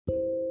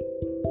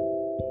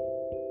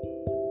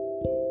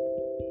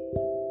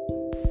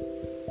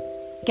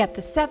Get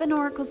the 7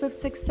 Oracles of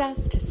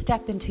Success to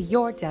step into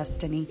your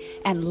destiny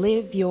and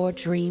live your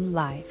dream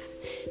life.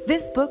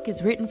 This book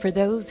is written for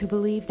those who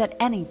believe that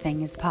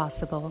anything is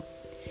possible.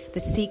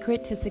 The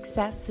secret to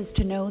success is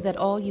to know that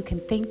all you can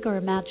think or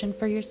imagine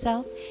for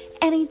yourself,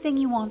 anything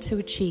you want to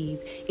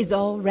achieve, is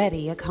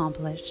already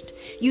accomplished.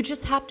 You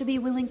just have to be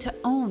willing to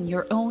own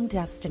your own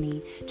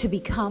destiny to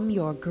become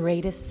your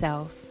greatest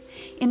self.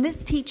 In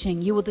this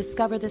teaching, you will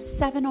discover the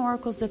 7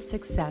 oracles of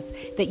success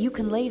that you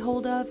can lay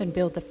hold of and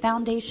build the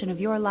foundation of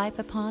your life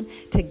upon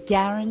to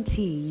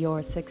guarantee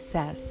your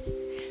success.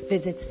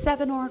 Visit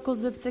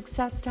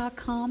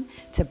 7oraclesofsuccess.com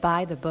to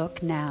buy the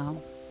book now.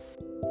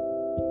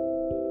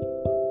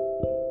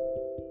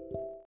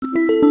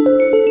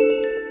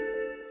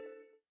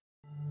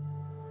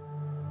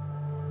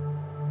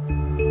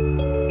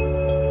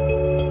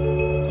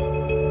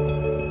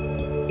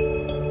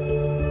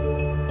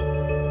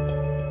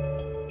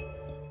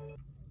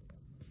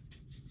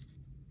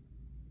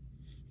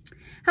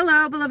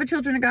 Hello, beloved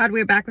children of God. We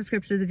are back with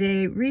Scripture of the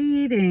Day,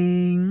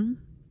 reading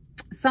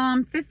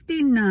Psalm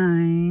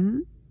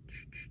 59,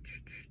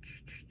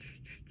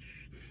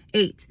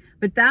 8.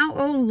 But thou,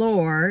 O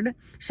Lord,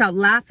 shalt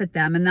laugh at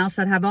them, and thou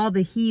shalt have all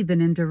the heathen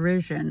in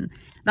derision.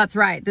 That's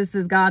right. This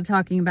is God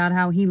talking about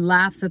how he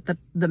laughs at the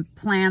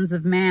plans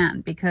of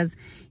man, because,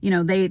 you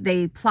know,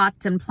 they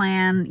plot and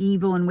plan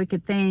evil and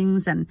wicked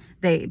things, and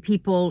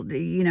people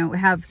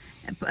have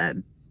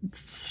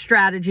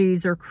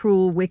strategies or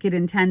cruel, wicked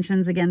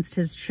intentions against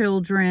his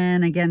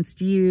children,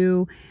 against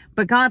you.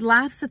 But God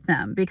laughs at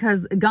them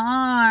because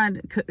God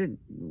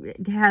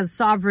has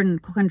sovereign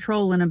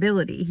control and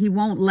ability. He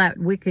won't let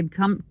wicked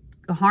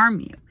harm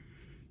you.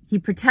 He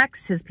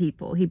protects his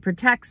people. He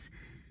protects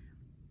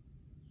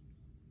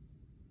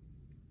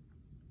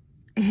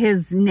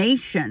his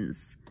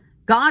nations.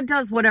 God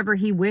does whatever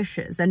he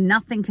wishes, and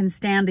nothing can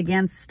stand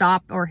against,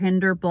 stop, or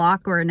hinder,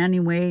 block, or in any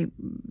way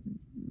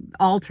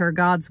alter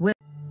God's will.